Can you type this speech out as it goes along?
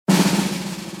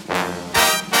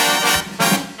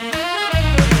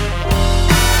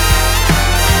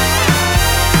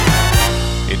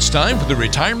time for the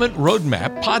Retirement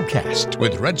Roadmap podcast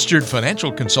with registered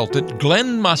financial consultant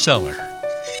Glenn Mosseller.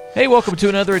 Hey, welcome to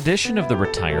another edition of the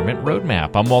Retirement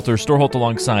Roadmap. I'm Walter Storholt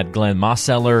alongside Glenn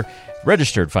Mosseller,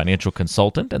 registered financial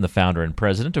consultant and the founder and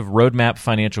president of Roadmap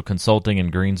Financial Consulting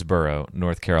in Greensboro,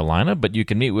 North Carolina. But you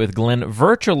can meet with Glenn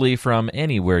virtually from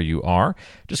anywhere you are.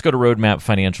 Just go to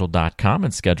roadmapfinancial.com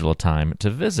and schedule a time to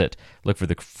visit. Look for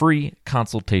the free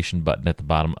consultation button at the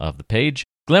bottom of the page.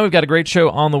 Glenn, we've got a great show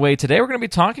on the way today. We're going to be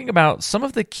talking about some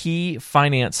of the key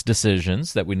finance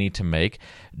decisions that we need to make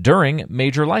during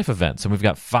major life events. And we've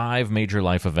got 5 major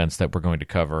life events that we're going to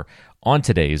cover on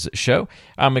today's show.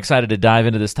 I'm excited to dive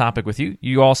into this topic with you.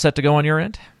 You all set to go on your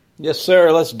end? Yes,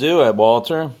 sir. Let's do it,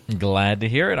 Walter. Glad to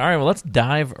hear it. All right, well, let's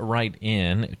dive right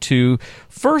in to,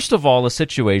 first of all, a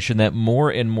situation that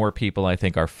more and more people, I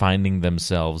think, are finding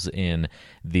themselves in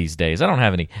these days. I don't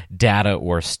have any data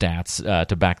or stats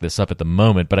to back this up at the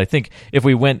moment, but I think if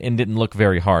we went and didn't look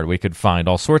very hard, we could find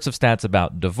all sorts of stats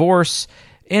about divorce,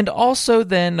 and also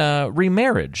then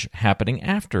remarriage happening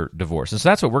after divorce. And so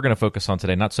that's what we're going to focus on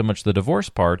today, not so much the divorce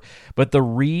part, but the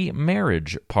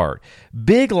remarriage part.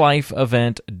 Big life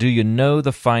event. Do you know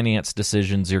the finance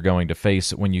decisions you're going to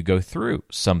face when you go through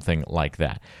something like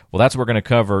that? Well, that's what we're going to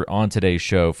cover on today's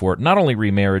show for not only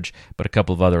remarriage, but a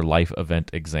couple of other life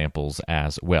event examples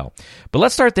as well. But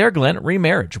let's start there, Glenn.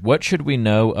 Remarriage. What should we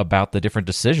know about the different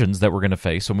decisions that we're going to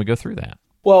face when we go through that?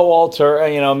 Well, Walter,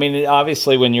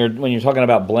 obviously when you're talking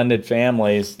about blended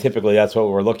families, typically that's what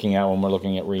we're looking at when we're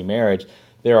looking at remarriage.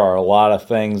 There are a lot of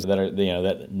things that are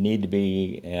that need to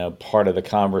be part of the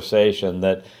conversation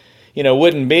that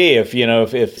wouldn't be if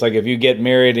it's like if you get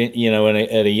married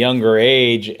at a younger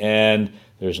age and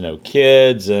there's no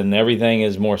kids and everything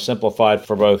is more simplified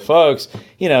for both folks.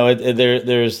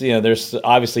 There's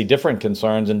obviously different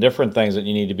concerns and different things that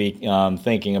you need to be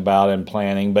thinking about and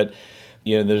planning, but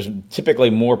there's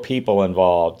typically more people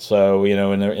involved. So,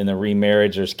 in the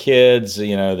remarriage, there's kids,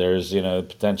 there's,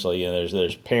 potentially,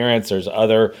 there's parents, there's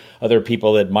other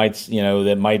people that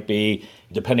might be,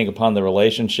 depending upon the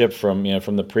relationship from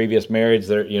the previous marriage,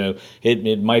 there,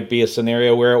 it might be a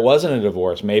scenario where it wasn't a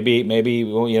divorce. Maybe,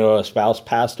 a spouse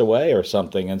passed away or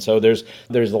something. And so there's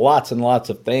lots and lots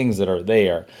of things that are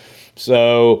there.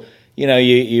 So,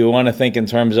 you want to think in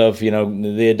terms of,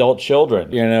 the adult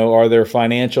children, are there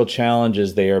financial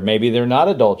challenges there? Maybe they're not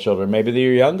adult children. Maybe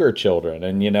they're younger children.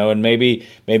 And, and maybe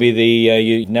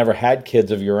you never had kids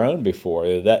of your own before.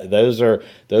 Those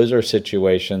are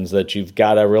situations that you've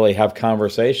got to really have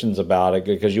conversations about it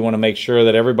because you want to make sure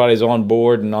that everybody's on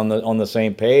board and on the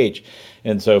same page.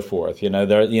 And so forth.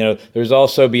 There's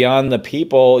also beyond the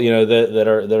people, that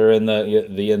are in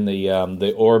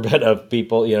the orbit of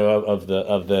people, of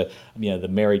the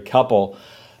married couple.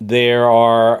 There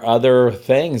are other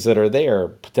things that are there,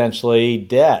 potentially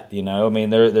debt.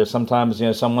 There's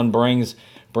sometimes someone brings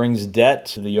debt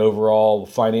to the overall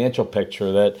financial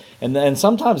picture and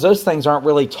sometimes those things aren't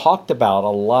really talked about a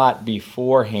lot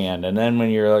beforehand. And then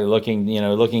when you're looking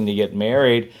to get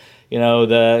married,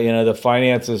 the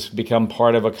finances become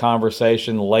part of a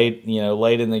conversation late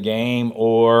in the game,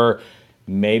 or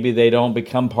maybe they don't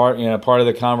become part of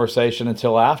the conversation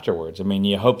until afterwards.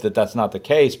 You hope that that's not the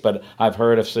case, but I've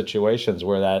heard of situations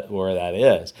where that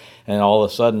is, and all of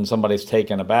a sudden somebody's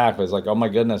taken aback. It's like, oh my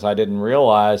goodness, I didn't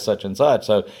realize such and such.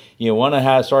 So you want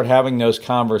to start having those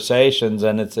conversations,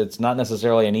 and it's not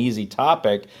necessarily an easy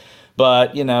topic.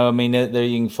 But, you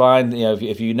can find,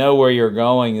 if you know where you're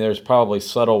going, there's probably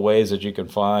subtle ways that you can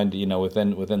find,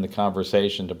 within the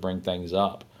conversation to bring things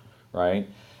up, right?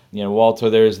 Walter,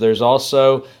 there's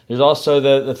also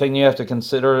the thing you have to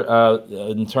consider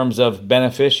in terms of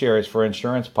beneficiaries for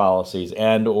insurance policies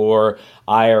and or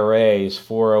IRAs,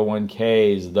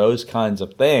 401ks, those kinds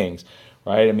of things,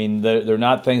 right? They're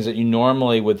not things that you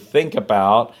normally would think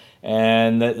about.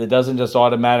 And it doesn't just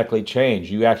automatically change.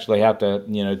 You actually have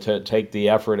to, to take the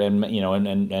effort and,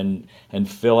 and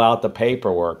fill out the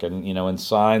paperwork and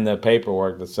sign the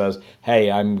paperwork that says, hey,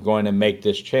 I'm going to make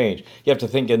this change. You have to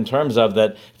think in terms of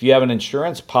that if you have an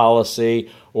insurance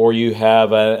policy or you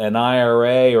have an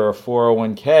IRA or a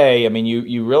 401k,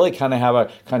 you really kind of have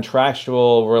a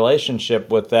contractual relationship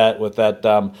with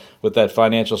that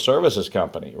financial services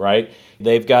company, right?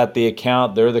 They've got the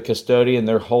account, they're the custodian,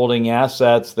 they're holding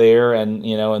assets there, and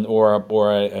or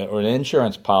an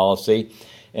insurance policy,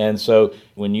 and so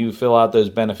when you fill out those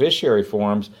beneficiary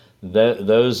forms,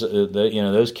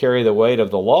 those carry the weight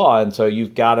of the law, and so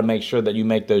you've got to make sure that you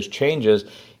make those changes.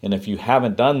 And if you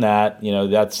haven't done that,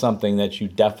 that's something that you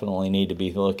definitely need to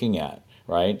be looking at,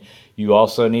 right? You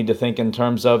also need to think in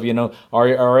terms of,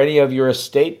 are any of your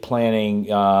estate planning,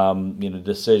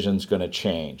 decisions going to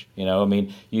change? I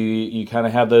mean, you kind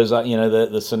of have those,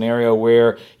 the scenario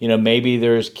where, maybe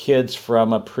there's kids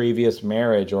from a previous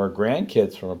marriage or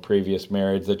grandkids from a previous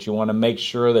marriage that you want to make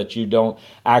sure that you don't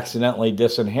accidentally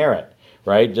disinherit,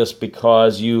 right? Just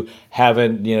because you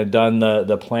haven't, done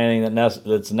the planning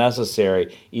that's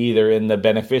necessary, either in the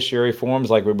beneficiary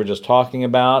forms like we were just talking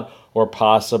about, or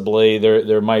possibly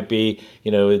there might be,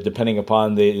 depending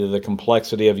upon the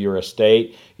complexity of your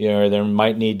estate, there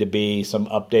might need to be some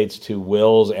updates to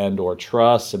wills and or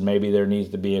trusts, and maybe there needs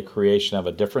to be a creation of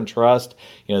a different trust.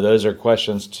 Those are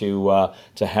questions to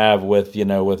have with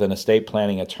an estate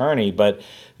planning attorney, but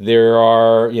there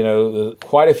are,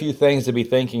 quite a few things to be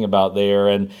thinking about there,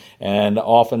 and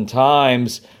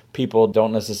oftentimes people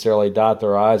don't necessarily dot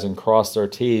their I's and cross their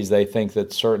T's. They think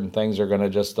that certain things are going to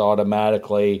just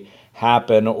automatically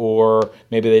happen, or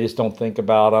maybe they just don't think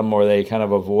about them, or they kind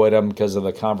of avoid them because of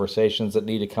the conversations that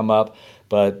need to come up.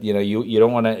 But you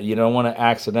don't want to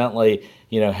accidentally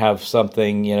have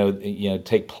something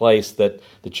take place that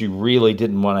you really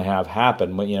didn't want to have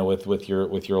happen. With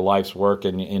your life's work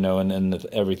and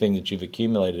everything that you've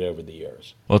accumulated over the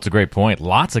years. Well, it's a great point.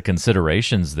 Lots of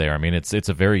considerations there. I mean, it's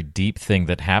a very deep thing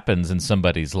that happens in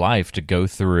somebody's life to go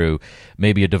through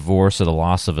maybe a divorce or the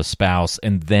loss of a spouse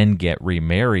and then get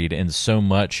remarried, and so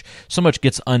much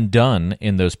gets undone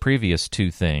in those previous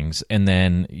two things, and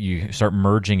then you start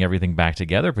merging everything back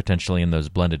together potentially in those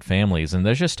blended families, and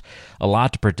there's just a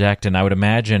lot to protect. And I would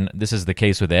imagine this is the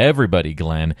case with everybody,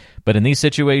 Glenn, but in these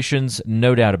situations,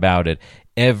 no doubt about it,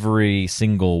 every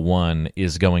single one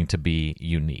is going to be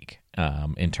unique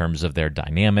in terms of their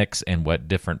dynamics and what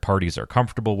different parties are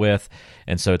comfortable with.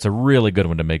 And so it's a really good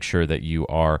one to make sure that you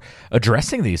are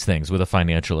addressing these things with a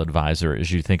financial advisor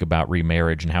as you think about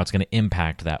remarriage and how it's going to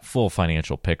impact that full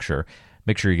financial picture.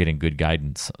 Make sure you're getting good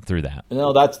guidance through that.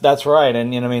 No, that's right.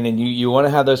 And you want to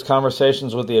have those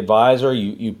conversations with the advisor.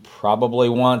 You probably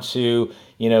want to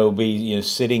be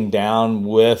sitting down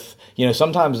with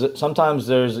sometimes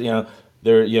there's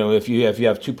if you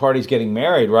have two parties getting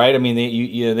married, right? I mean,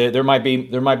 there might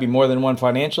be more than one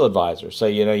financial advisor. So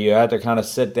you have to kind of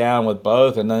sit down with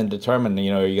both and then determine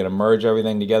are you going to merge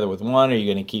everything together with one? Or are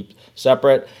you going to keep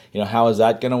separate? How is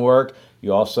that going to work?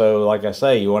 You also, like I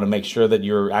say, you want to make sure that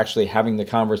you're actually having the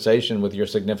conversation with your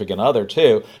significant other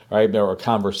too, right? There are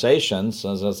conversations,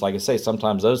 as like I say,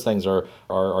 sometimes those things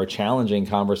are challenging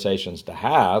conversations to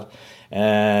have.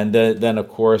 And then of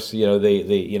course,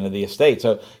 the estate.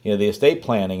 So the estate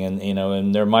planning,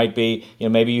 and there might be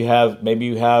maybe you have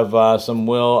some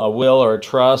a will or a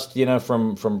trust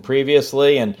from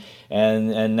previously, and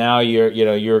now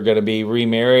you're going to be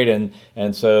remarried,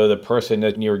 and so the person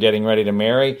that you're getting ready to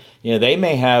marry, they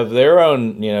may have their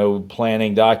own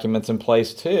planning documents in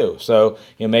place too. So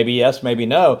maybe yes, maybe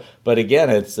no, but again,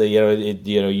 it's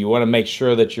you want to make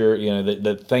sure that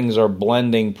that things are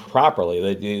blending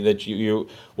properly, that you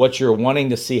what you're wanting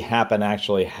to see happen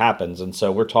actually happens. And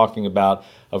so we're talking about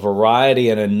a variety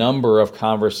and a number of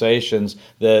conversations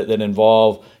that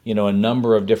involve a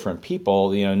number of different people.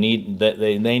 They need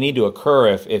to occur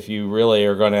if you really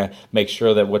are going to make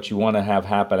sure that what you want to have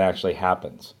happen actually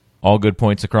happens. All good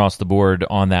points across the board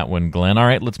on that one, Glenn. All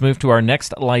right, let's move to our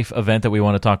next life event that we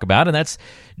want to talk about, and that's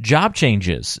job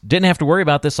changes. Didn't have to worry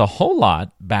about this a whole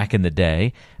lot back in the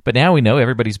day, but now we know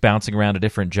everybody's bouncing around to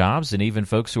different jobs, and even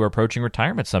folks who are approaching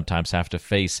retirement sometimes have to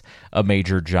face a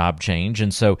major job change,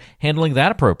 and so handling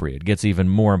that appropriate gets even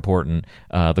more important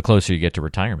the closer you get to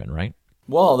retirement, right?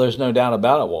 Well, there's no doubt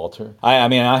about it, Walter. I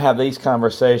mean, I have these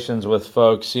conversations with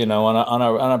folks,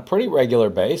 on a pretty regular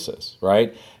basis,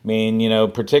 right? I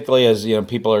mean, particularly as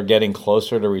people are getting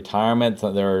closer to retirement,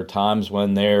 there are times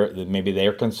when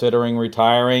they're considering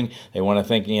retiring. They want to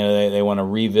think, they want to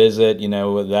revisit,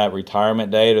 that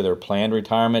retirement date or their planned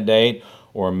retirement date,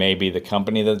 or maybe the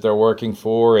company that they're working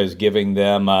for is giving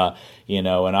them an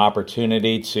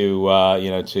opportunity to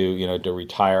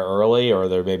retire early,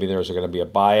 or maybe there's going to be a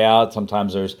buyout.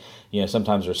 Sometimes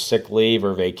there's sick leave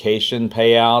or vacation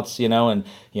payouts, and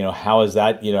how is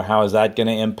that going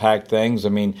to impact things? I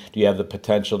mean, do you have the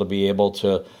potential to be able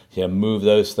to move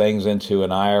those things into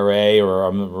an IRA or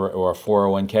a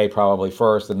 401k probably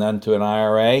first and then to an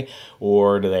IRA,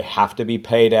 or do they have to be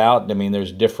paid out? I mean,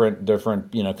 there's different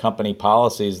company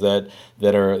policies that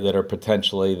are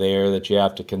potentially there that you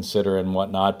have to consider and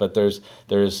whatnot. But there's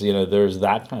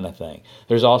that kind of thing.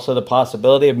 There's also the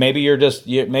possibility of maybe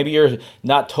you're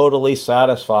not totally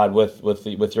satisfied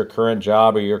with your current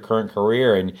job or your current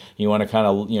career, and you want to kind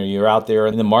of, you're out there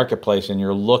in the marketplace and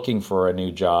you're looking for a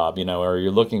new job, or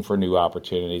you're looking for new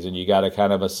opportunities, and you got to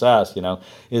kind of assess,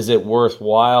 is it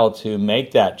worthwhile to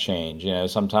make that change?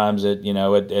 Sometimes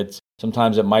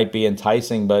sometimes it might be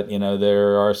enticing, but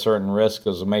there are certain risks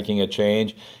of making a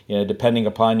change, depending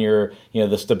upon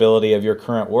the stability of your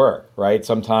current work, right?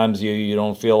 Sometimes you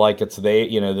don't feel like it's there,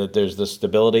 that there's the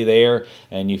stability there,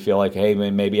 and you feel like, hey,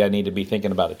 maybe I need to be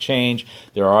thinking about a change.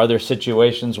 There are other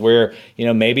situations where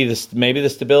maybe the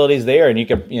stability is there, and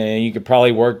you could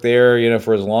probably work there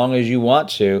for as long as you want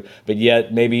to, but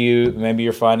yet maybe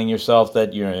you're finding yourself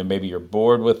that maybe you're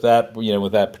bored with that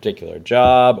with that particular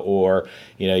job, or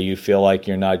you feel like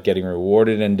you're not getting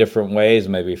rewarded in different ways,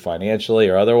 maybe financially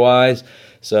or otherwise.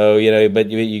 So but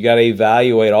you got to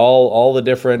evaluate all the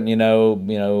different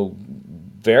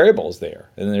variables there,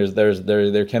 and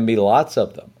there can be lots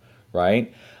of them,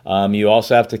 right? You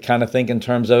also have to kind of think in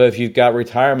terms of if you've got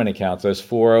retirement accounts, those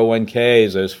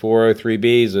 401ks, those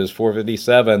 403bs, those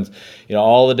 457s,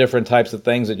 all the different types of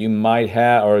things that you might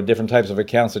have, or different types of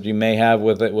accounts that you may have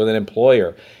with an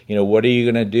employer. What are you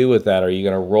going to do with that? Are you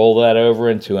going to roll that over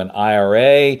into an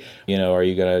IRA? Are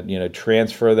you going to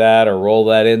transfer that or roll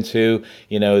that into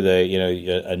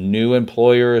a new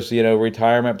employer's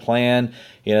retirement plan?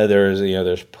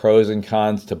 There's pros and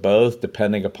cons to both,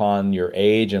 depending upon your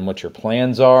age and what your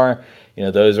plans are.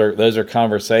 Those are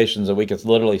conversations that we could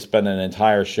literally spend an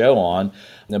entire show on.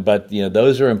 But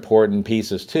those are important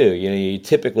pieces too. You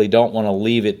typically don't want to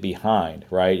leave it behind,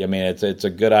 right? I mean, it's a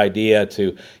good idea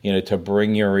to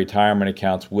bring your retirement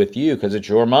accounts with you, because it's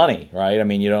your money, right? I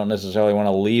mean, you don't necessarily want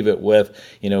to leave it with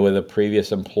a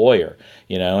previous employer,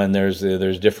 and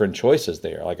there's different choices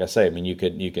there. Like I say, I mean, you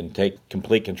can take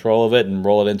complete control of it and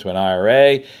roll it into an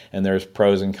IRA, and there's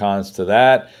pros and cons to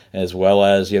that, as well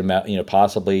as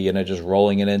possibly just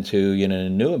rolling it into a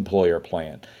new employer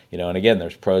plan. And again,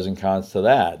 there's pros and cons to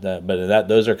that. But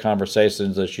those are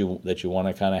conversations that you want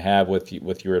to kind of have with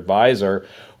your advisor,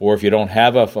 or if you don't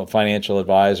have a financial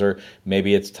advisor,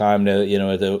 maybe it's time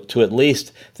to at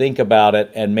least think about it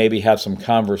and maybe have some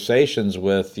conversations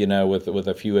with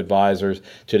a few advisors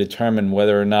to determine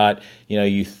whether or not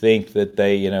you think that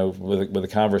they with the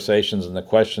conversations and the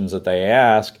questions that they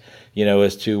ask,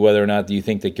 as to whether or not you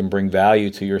think they can bring value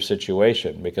to your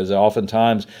situation. Because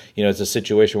oftentimes, it's a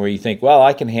situation where you think, well,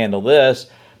 I can handle this,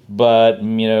 but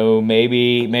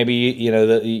maybe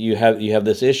you have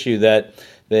this issue that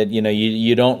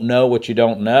you don't know what you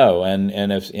don't know,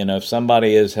 and if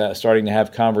somebody is starting to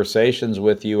have conversations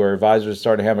with you, or advisors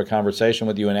starting to have a conversation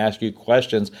with you and ask you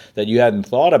questions that you hadn't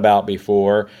thought about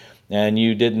before, and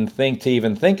you didn't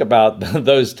even think about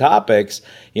those topics,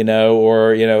 that's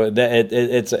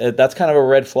kind of a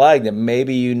red flag that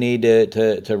maybe you need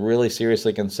to really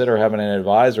seriously consider having an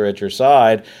advisor at your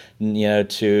side,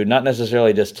 to not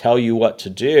necessarily just tell you what to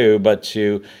do, but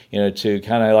to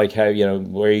kind of like have,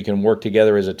 where you can work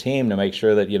together as a team to make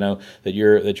sure that, that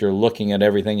you're looking at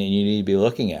everything that you need to be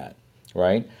looking at,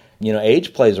 right?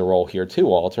 Age plays a role here too,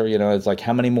 Walter. It's like,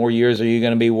 how many more years are you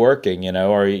going to be working? When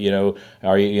are you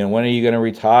going to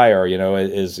retire? Are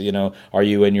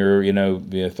you in your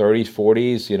 30s,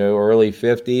 40s, early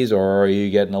 50s, or are you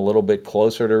getting a little bit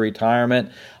closer to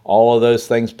retirement? All of those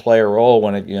things play a role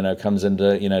when it comes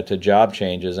into to job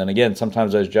changes. And again,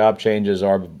 sometimes those job changes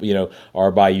are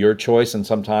by your choice, and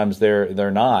sometimes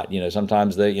they're not.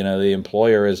 Sometimes the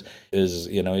employer is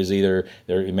either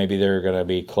maybe they're going to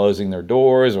be closing their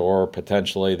doors, or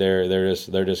potentially they're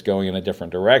just going in a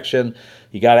different direction.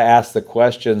 You got to ask the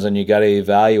questions, and you got to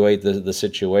evaluate the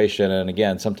situation. And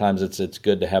again, sometimes it's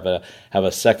good to have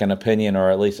a second opinion, or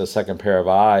at least a second pair of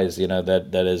eyes,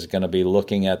 that is going to be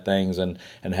looking at things and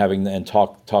having and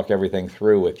talk everything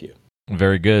through with you.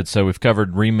 Very good. So we've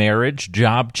covered remarriage,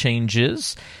 job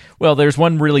changes. Well, there's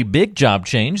one really big job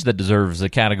change that deserves a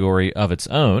category of its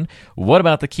own. What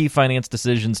about the key finance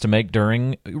decisions to make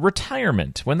during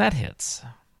retirement when that hits?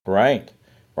 Right.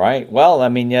 Well, I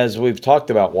mean, as we've talked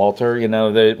about, Walter,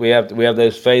 we have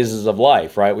those phases of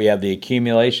life, right? We have the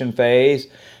accumulation phase,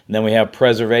 and then we have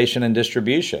preservation and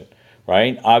distribution,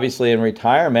 right? Obviously, in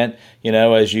retirement,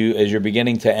 as you're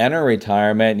beginning to enter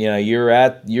retirement,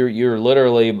 you're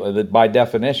literally, by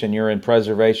definition, you're in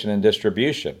preservation and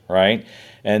distribution, right?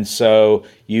 And so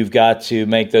you've got to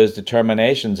make those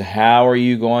determinations. How are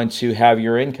you going to have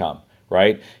your income,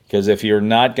 right? Because if you're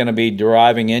not going to be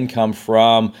deriving income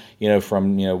from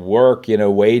work,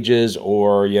 wages,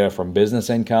 or from business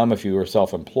income, if you were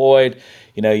self-employed,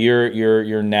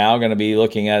 you're now going to be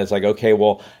looking at, it's like, okay,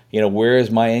 well, where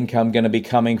is my income going to be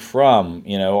coming from?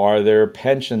 Are there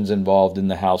pensions involved in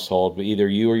the household, either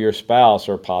you or your spouse,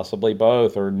 or possibly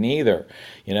both, or neither?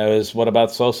 What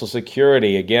about Social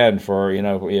Security? Again, for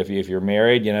if you're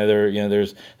married,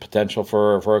 there's potential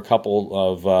for a couple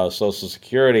of Social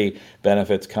Security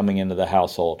benefits coming into the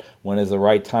household. When is the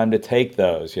right time to take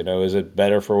those? Is it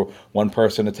better for one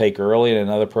person to take early and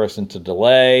another person to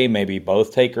delay? Maybe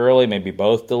both take early, maybe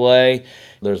both delay.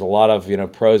 There's a lot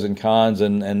of pros and cons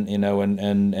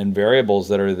and variables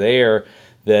that are there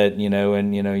that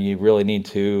you really need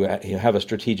to have a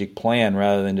strategic plan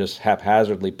rather than just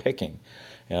haphazardly picking.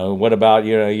 What about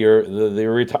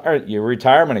your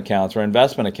retirement accounts or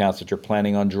investment accounts that you're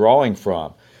planning on drawing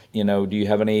from? Do you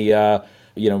have any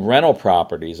rental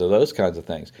properties or those kinds of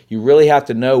things? You really have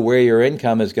to know where your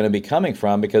income is going to be coming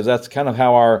from, because that's kind of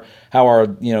how our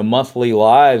monthly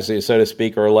lives, so to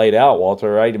speak, are laid out,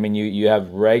 Walter. Right? I mean, you have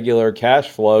regular cash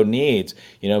flow needs.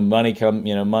 Money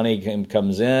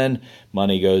comes in,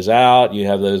 money goes out. You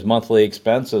have those monthly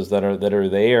expenses that are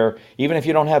there, even if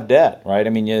you don't have debt, right? I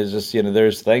mean, it's just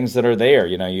there's things that are there.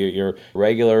 Your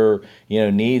regular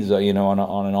needs on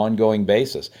an ongoing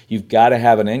basis. You've got to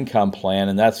have an income plan,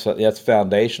 and that's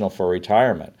foundational for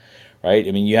retirement. Right.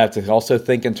 I mean, you have to also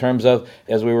think in terms of,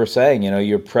 as we were saying,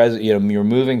 you're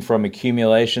moving from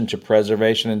accumulation to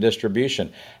preservation and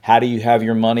distribution. How do you have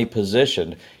your money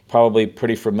positioned? Probably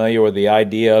pretty familiar with the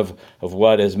idea of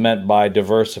what is meant by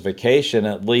diversification,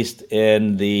 at least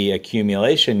in the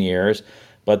accumulation years.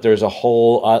 But there's a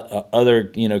whole other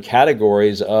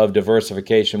categories of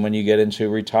diversification when you get into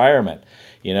retirement.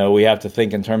 We have to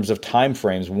think in terms of time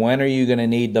frames. When are you going to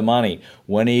need the money?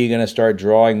 When are you going to start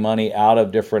drawing money out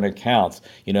of different accounts?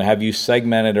 Have you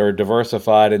segmented or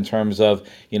diversified in terms of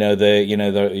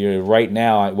right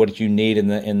now what do you need in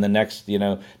the next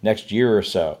next year or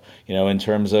so? In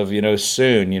terms of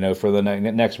soon, for the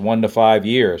next 1 to 5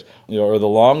 years, or the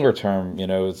longer term.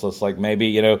 It's just like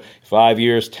maybe 5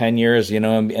 years, 10 years,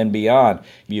 and beyond.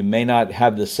 You may not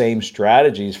have the same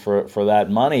strategies for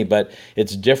that money, but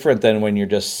it's different than when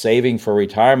you're just saving for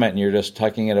retirement and you're just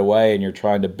tucking it away and you're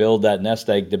trying to build that nest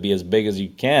egg to be as big as you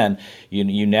can.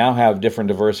 You now have different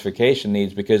diversification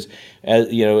needs, because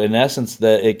in essence,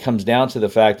 it comes down to the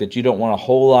fact that you don't want a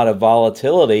whole lot of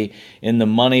volatility in the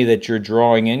money that you're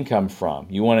drawing income from.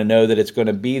 You want to know that it's going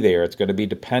to be there, it's going to be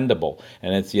dependable,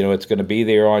 and it's going to be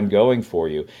there ongoing for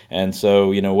you. And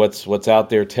so what's out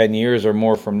there 10 years or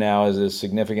more from now is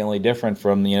significantly different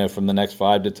from from the next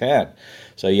 5 to 10.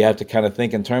 So you have to kind of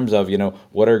think in terms of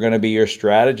what are going to be your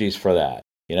strategies for that.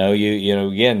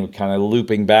 Again, kind of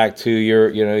looping back to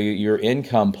your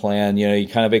income plan, you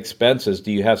kind of expenses.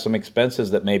 Do you have some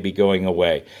expenses that may be going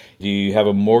away? Do you have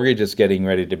a mortgage that's getting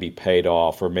ready to be paid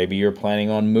off? Or maybe you're planning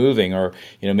on moving, or,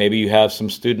 maybe you have some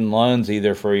student loans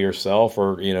either for yourself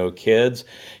or, kids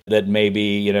that may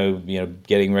be,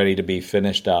 getting ready to be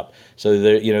finished up. So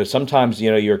there, sometimes,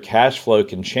 your cash flow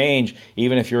can change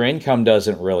even if your income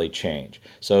doesn't really change.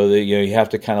 So you have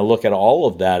to kind of look at all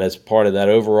of that as part of that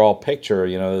overall picture,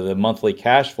 the monthly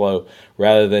cash flow,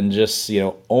 rather than just,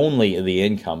 only the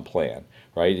income plan,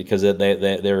 right? Because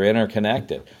they're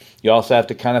interconnected. You also have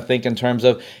to kind of think in terms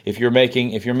of if you're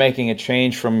making a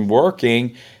change from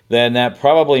working, then that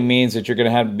probably means that you're going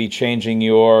to have to be changing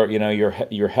your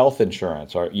health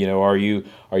insurance. Are you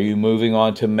moving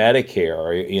on to Medicare?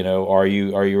 Are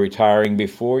you retiring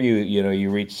before you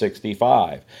reach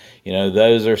 65?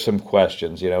 Those are some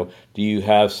questions. Do you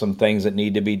have some things that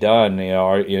need to be done?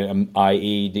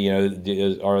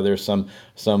 I.e., are there some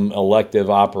elective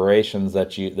operations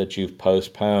that you've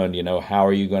postponed? How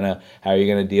are you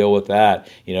gonna deal with that?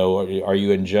 Are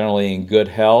you generally in good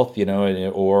health?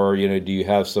 Or do you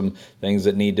have some things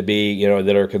that need to be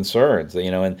that are concerns?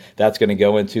 And that's going to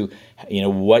go into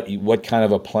what kind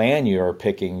of a plan you are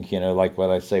picking. Like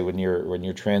what I say when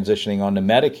you're transitioning onto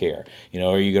Medicare.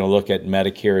 Are you going to look at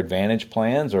Medicare Advantage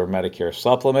plans or Medicare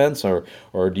supplements, or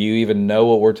do you even know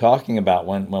what we're talking about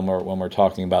when we're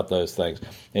talking about those things?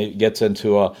 It gets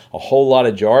into a whole lot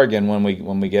of jargon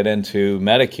when we get into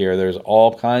Medicare. There's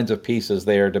all kinds of pieces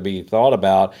there to be thought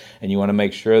about, and you want to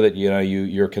make sure that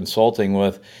you're consulting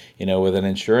with an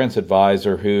insurance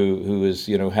advisor who is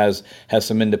has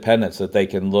some independence, that they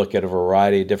can look at a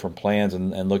variety of different plans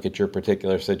and look at your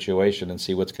particular situation and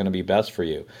see what's going to be best for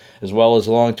you, as well as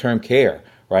long-term care.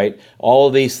 right? All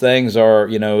of these things are,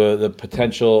 the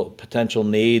potential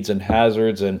needs and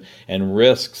hazards and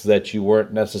risks that you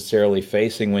weren't necessarily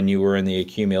facing when you were in the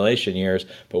accumulation years.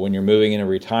 But when you're moving into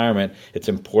retirement, it's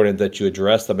important that you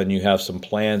address them and you have some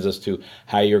plans as to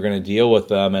how you're going to deal with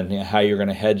them and how you're going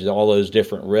to hedge all those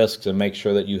different risks and make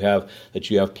sure that you have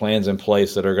plans in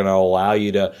place that are going to allow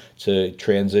you to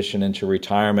transition into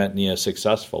retirement,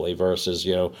 successfully versus,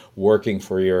 working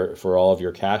for all of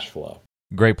your cash flow.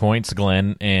 Great points,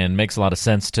 Glenn, and makes a lot of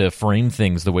sense to frame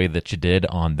things the way that you did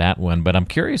on that one. But I'm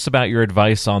curious about your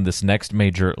advice on this next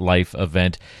major life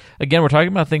event. Again, we're talking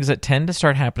about things that tend to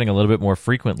start happening a little bit more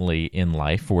frequently in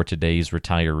life for today's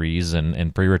retirees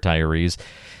and pre-retirees,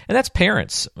 and that's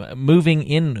parents moving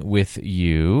in with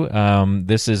you.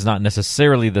 This is not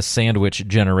necessarily the sandwich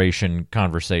generation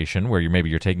conversation where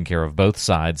you're taking care of both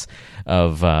sides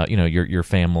of your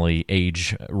family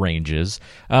age ranges,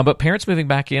 but parents moving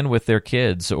back in with their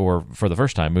kids, or for the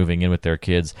first time moving in with their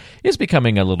kids, is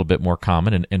becoming a little bit more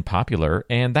common and popular,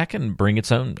 and that can bring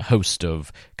its own host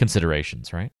of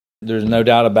considerations, right? There's no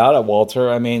doubt about it,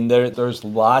 Walter. I mean, there's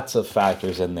lots of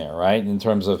factors in there, right? In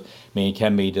terms of, it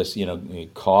can be just,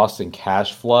 cost and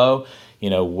cash flow.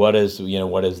 What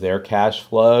is their cash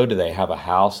flow? Do they have a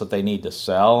house that they need to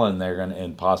sell and they're going to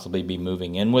possibly be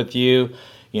moving in with you?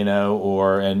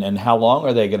 And how long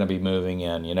are they going to be moving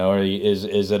in? Or is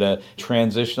it a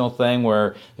transitional thing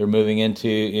where they're moving into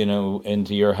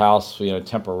your house,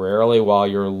 temporarily while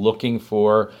you're looking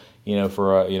for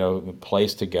a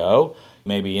place to go?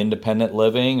 Maybe independent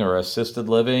living or assisted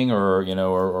living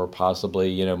or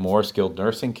possibly more skilled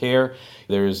nursing care.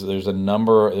 There's a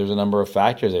number of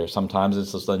factors there. Sometimes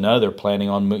it's just they're planning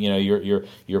on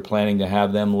you're planning to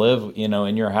have them live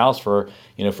in your house for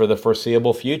the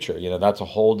foreseeable future. That's a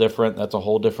whole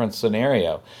different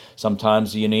scenario.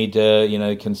 Sometimes you need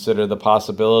to consider the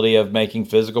possibility of making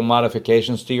physical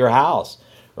modifications to your house.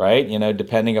 Right,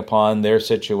 depending upon their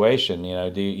situation,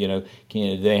 do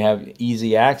they have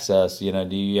easy access? Do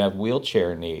you have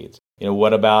wheelchair needs?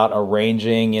 What about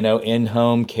arranging,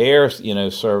 in-home care,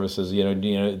 services?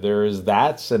 There is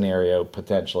that scenario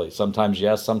potentially. Sometimes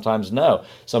yes, sometimes no.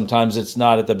 Sometimes it's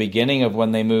not at the beginning of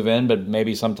when they move in, but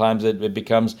maybe sometimes it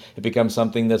becomes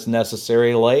something that's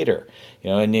necessary later.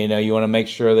 And you want to make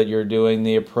sure that you're doing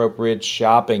the appropriate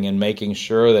shopping and making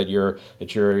sure that you're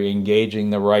engaging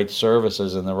the right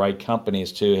services and the right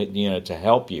companies to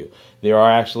help you. There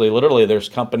are actually there's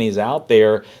companies out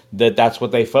there that's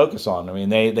what they focus on. I mean,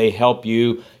 they help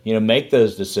you make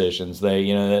those decisions. They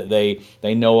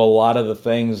know a lot of the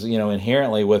things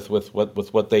inherently with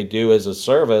what they do as a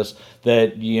service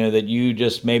that that you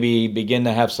just maybe begin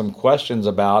to have some questions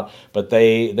about, but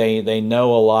they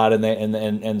know a lot,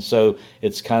 and so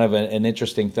it's kind of an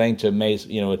interesting thing to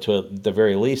at the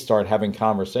very least start having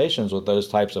conversations with those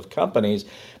types of companies,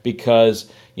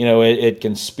 because it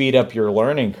can speed up your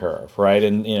learning curve, right?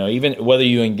 And even whether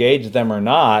you engage them or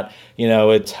not,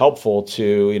 it's helpful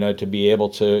to to be able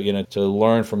to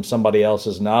learn from somebody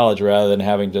else's knowledge rather than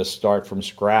having to start from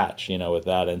scratch, with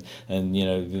that. And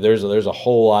there's a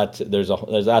whole lot.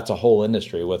 That's a whole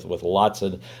industry with lots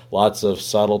of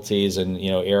subtleties and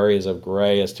areas of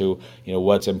gray as to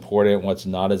what's important, what's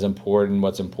not as important,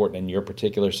 what's important in your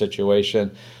particular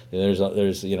situation. There's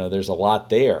a lot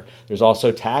there. There's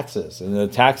also taxes and the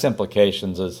tax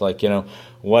implications. It's like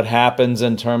what happens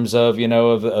in terms of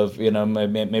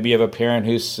maybe you have a parent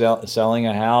who's selling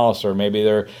a house, or maybe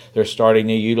they're starting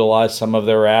to utilize some of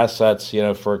their assets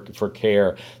for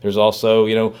care. There's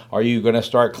also are you going to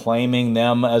start claiming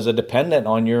them as a dependent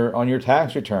on your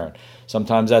tax return?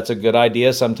 Sometimes that's a good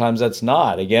idea, sometimes that's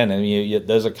not. Again,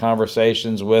 those are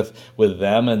conversations with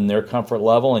them and their comfort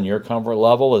level and your comfort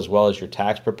level, as well as your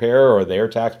tax preparer or their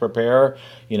tax preparer.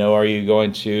 Are you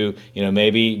going to,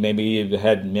 maybe you've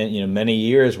had many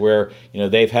years where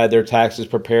they've had their taxes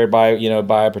prepared by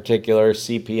a particular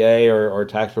CPA or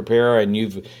tax preparer, and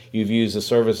you've used the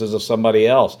services of somebody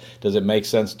else. Does it make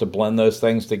sense to blend those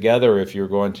things together if you're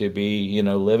going to be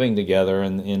living together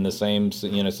in the same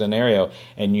scenario,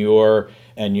 and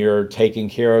you're taking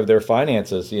care of their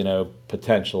finances,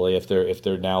 potentially if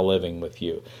they're now living with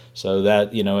you? So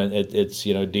that it's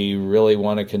do you really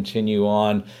want to continue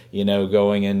on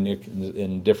going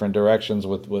in different directions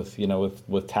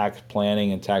with tax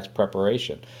planning and tax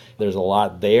preparation? There's a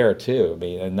lot there too. I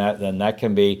mean, and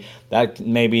that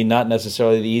may be not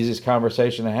necessarily the easiest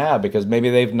conversation to have, because maybe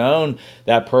they've known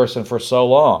that person for so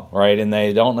long, right? And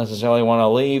they don't necessarily want to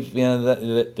leave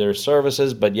their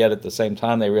services, but yet at the same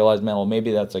time they realize, man, well,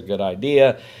 maybe that's a good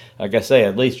idea. Like I say,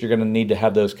 at least you're going to need to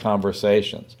have those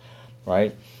conversations,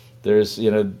 right? There's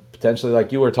potentially,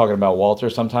 like you were talking about, Walter,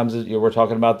 sometimes we're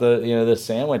talking about the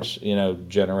sandwich,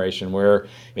 generation, where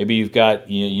maybe you've got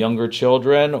younger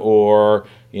children, or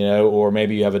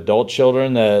maybe you have adult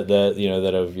children that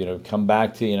have come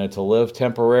back to live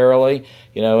temporarily,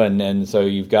 and so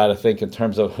you've got to think in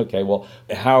terms of, okay, well,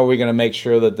 how are we going to make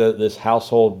sure that this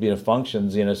household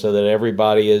functions, so that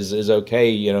everybody is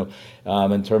okay,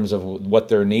 in terms of what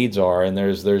their needs are, and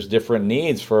there's different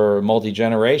needs for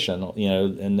multi-generation,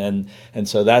 and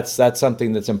so that's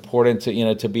something that's important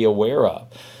to be aware of.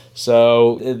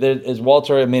 So, as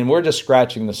Walter, I mean, we're just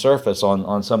scratching the surface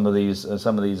on some of these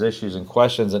issues and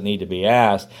questions that need to be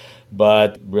asked.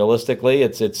 But realistically,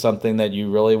 it's something that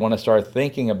you really want to start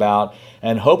thinking about,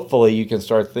 and hopefully you can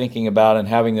start thinking about and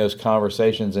having those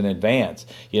conversations in advance.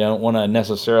 You don't want to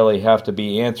necessarily have to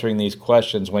be answering these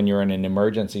questions when you're in an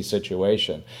emergency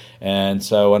situation. And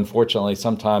so, unfortunately,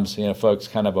 sometimes folks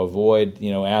kind of avoid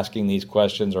asking these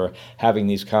questions or having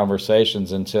these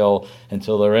conversations until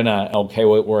they're in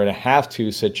we're in a have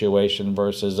to situation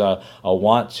versus a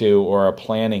want to or a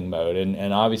planning mode.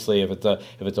 And obviously, if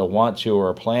it's a want to or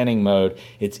a planning mode,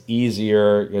 it's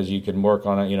easier because you can work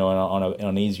on it on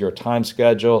an easier time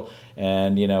schedule,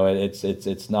 and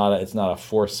it's not a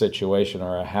forced situation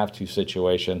or a have to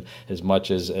situation as much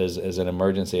as an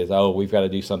emergency. As, oh, we've got to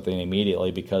do something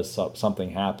immediately because something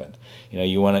happened.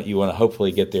 You want to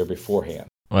hopefully get there beforehand.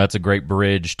 Well, that's a great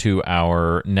bridge to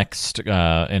our next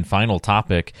and final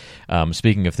topic,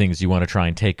 speaking of things you want to try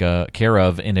and take care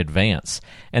of in advance,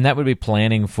 and that would be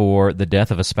planning for the death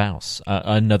of a spouse,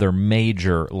 another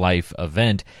major life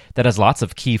event that has lots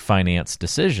of key finance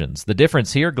decisions. The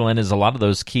difference here, Glenn, is a lot of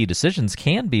those key decisions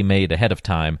can be made ahead of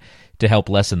time to help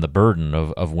lessen the burden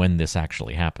of when this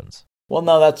actually happens. Well,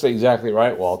 no, that's exactly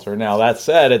right, Walter. Now, that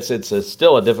said, it's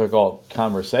still a difficult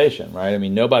conversation, right? I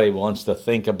mean, nobody wants to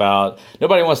think about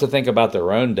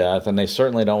their own death, and they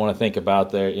certainly don't want to think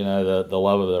about their, the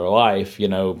love of their life,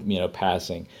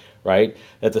 passing, right?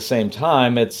 At the same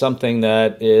time, it's something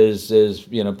that is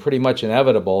pretty much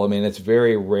inevitable. I mean, it's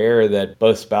very rare that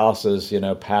both spouses,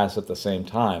 pass at the same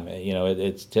time.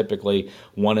 It's typically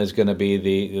one is going to be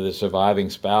the surviving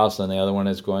spouse, and the other one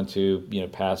is going to,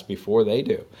 pass before they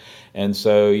do. And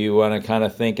so you want to kind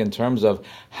of think in terms of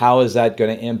how is that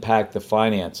going to impact the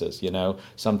finances?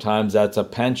 Sometimes that's a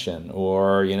pension,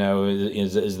 or,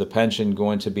 is the pension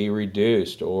going to be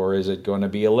reduced, or is it going to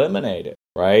be eliminated,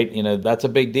 right? That's a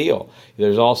big deal.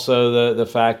 There's also the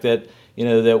fact that,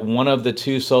 that one of the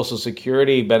two Social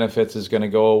Security benefits is going to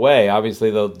go away.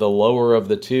 Obviously, the lower of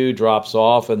the two drops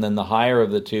off, and then the higher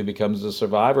of the two becomes the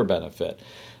survivor benefit.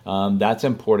 That's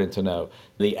important to know.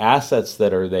 The assets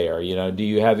that are there, do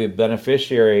you have the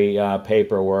beneficiary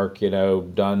paperwork,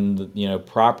 done,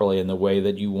 properly in the way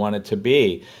that you want it to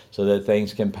be, so that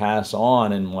things can pass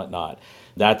on and whatnot.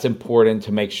 That's important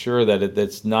to make sure that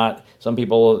it's not. Some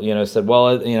people, said, well,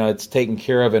 it's taken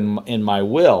care of in my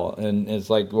will, and it's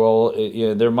like, well,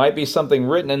 there might be something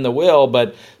written in the will,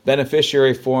 but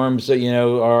beneficiary forms, they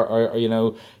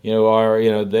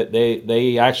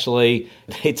actually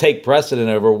take precedent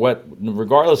over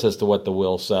regardless as to what the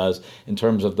will says in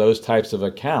terms of those types of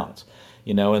accounts.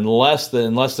 Unless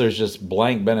there's just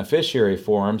blank beneficiary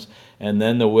forms, and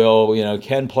then the will,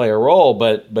 can play a role,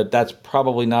 but that's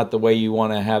probably not the way you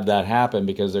want to have that happen,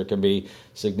 because there can be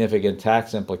significant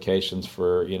tax implications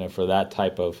for that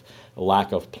type of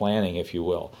lack of planning, if you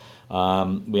will.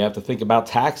 We have to think about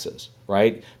taxes,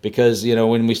 right? Because,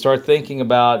 when we start thinking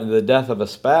about the death of a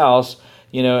spouse,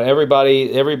 everybody,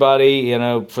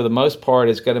 for the most part,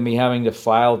 is going to be having to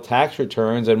file tax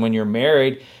returns. And when you're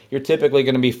married, you're typically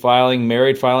going to be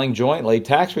filing jointly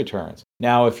tax returns.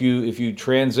 Now, if you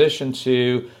transition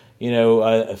to,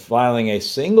 filing a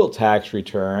single tax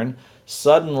return,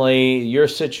 suddenly your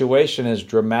situation is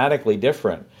dramatically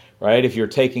different, right? If you're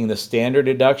taking the standard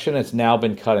deduction, it's now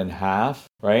been cut in half,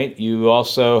 right? You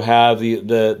also have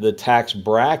the tax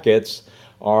brackets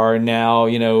are now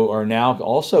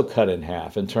also cut in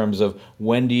half in terms of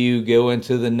when do you go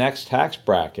into the next tax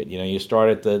bracket. You start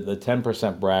at the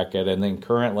 10% bracket, and then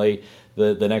currently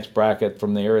the next bracket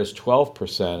from there is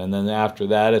 12%, and then after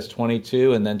that is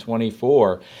 22, and then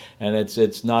 24. And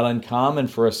it's not uncommon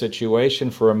for a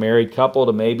situation for a married couple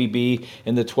to maybe be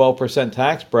in the 12%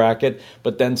 tax bracket,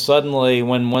 but then suddenly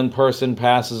when one person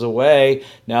passes away,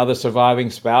 now the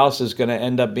surviving spouse is going to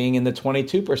end up being in the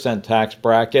 22% tax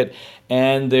bracket,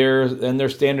 and their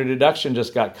standard deduction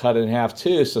just got cut in half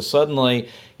too. So suddenly,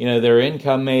 their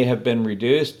income may have been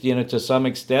reduced, to some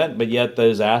extent, but yet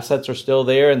those assets are still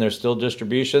there, and there's still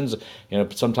distributions,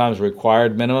 sometimes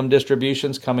required minimum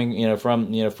distributions coming,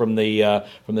 from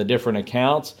the different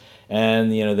accounts.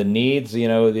 and the needs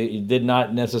did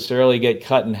not necessarily get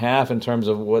cut in half in terms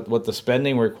of what the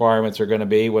spending requirements are going to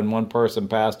be when one person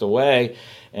passed away,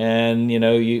 and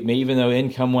even though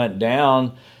income went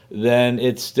down, then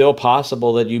it's still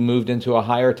possible that you moved into a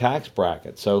higher tax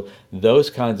bracket. So those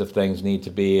kinds of things need to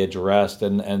be addressed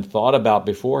and thought about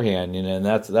beforehand. And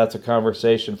that's a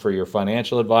conversation for your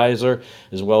financial advisor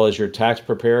as well as your tax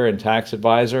preparer and tax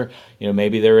advisor.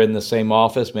 Maybe they're in the same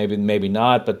office, maybe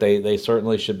not, but they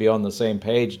certainly should be on the same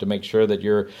page to make sure that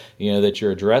you're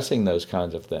addressing those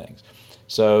kinds of things.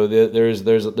 So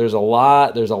there's a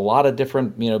lot of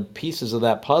different pieces of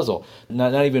that puzzle.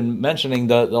 Not even mentioning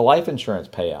the life insurance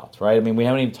payouts, right? I mean, we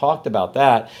haven't even talked about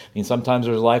that. I mean, sometimes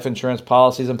there's life insurance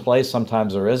policies in place,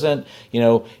 sometimes there isn't.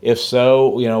 If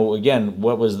so, again,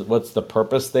 what's the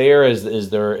purpose there? Is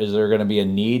there going to be a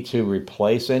need to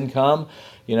replace income?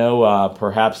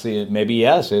 Perhaps maybe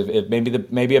yes. If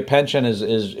maybe a pension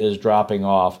is dropping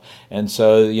off, and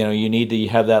so you need to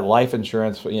have that life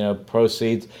insurance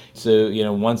proceeds. So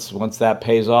once that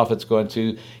pays off, it's going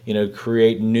to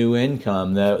create new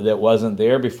income that wasn't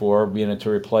there before. To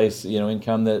replace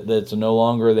income that's no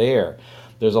longer there.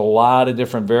 There's a lot of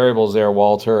different variables there,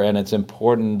 Walter, and it's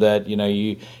important that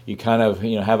you kind of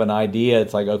have an idea.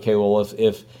 It's like, okay, well,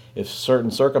 if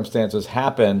certain circumstances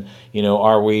happen,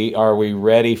 are we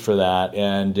ready for that,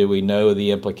 and do we know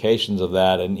the implications of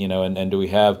that, and and do we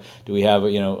have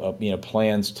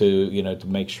plans to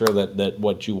make sure that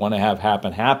what you want to have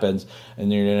happens,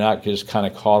 and you're not just kind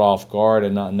of caught off guard,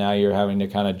 and now you're having to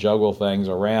kind of juggle things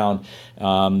around.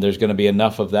 There's going to be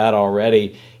enough of that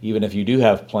already, even if you do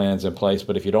have plans in place.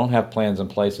 But if you don't have plans in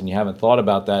place and you haven't thought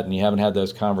about that and you haven't had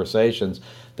those conversations,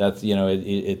 that's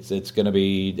it's going to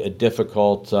be a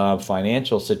difficult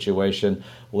financial situation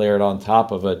layered on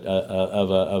top of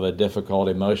a difficult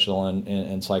emotional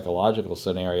and psychological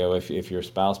scenario if your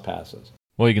spouse passes.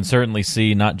 Well, you can certainly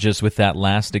see, not just with that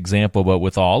last example, but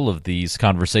with all of these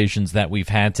conversations that we've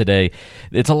had today,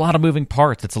 it's a lot of moving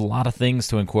parts. It's a lot of things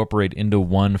to incorporate into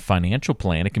one financial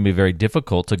plan. It can be very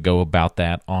difficult to go about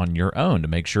that on your own to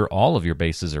make sure all of your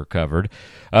bases are covered.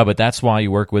 But that's why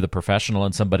you work with a professional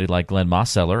and somebody like Glenn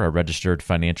Mosseller, a registered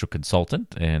financial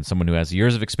consultant and someone who has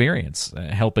years of experience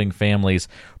helping families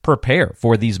prepare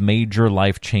for these major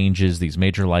life changes, these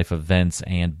major life events,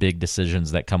 and big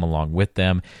decisions that come along with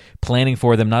them, planning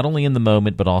for them not only in the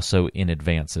moment, but also in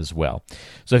advance as well.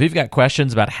 So if you've got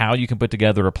questions about how you can put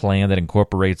together a plan that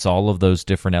incorporates all of those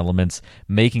different elements,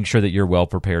 making sure that you're well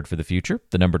prepared for the future,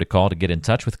 the number to call to get in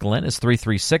touch with Glenn is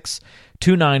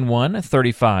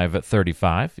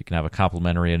 336-291-3535. You can have a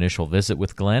complimentary initial visit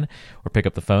with Glenn or pick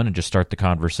up the phone and just start the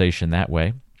conversation that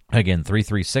way. Again,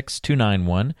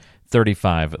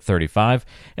 336-291-3535,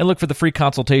 and look for the free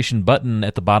consultation button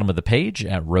at the bottom of the page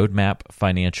at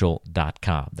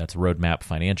roadmapfinancial.com. That's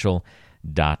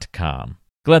roadmapfinancial.com.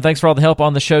 Glenn, thanks for all the help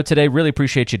on the show today. Really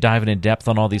appreciate you diving in depth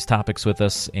on all these topics with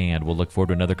us, and we'll look forward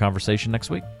to another conversation next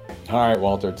week. All right,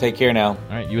 Walter. Take care now. All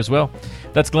right, you as well.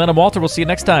 That's Glenn and Walter. We'll see you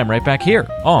next time right back here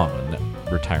on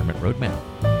Retirement Roadmap.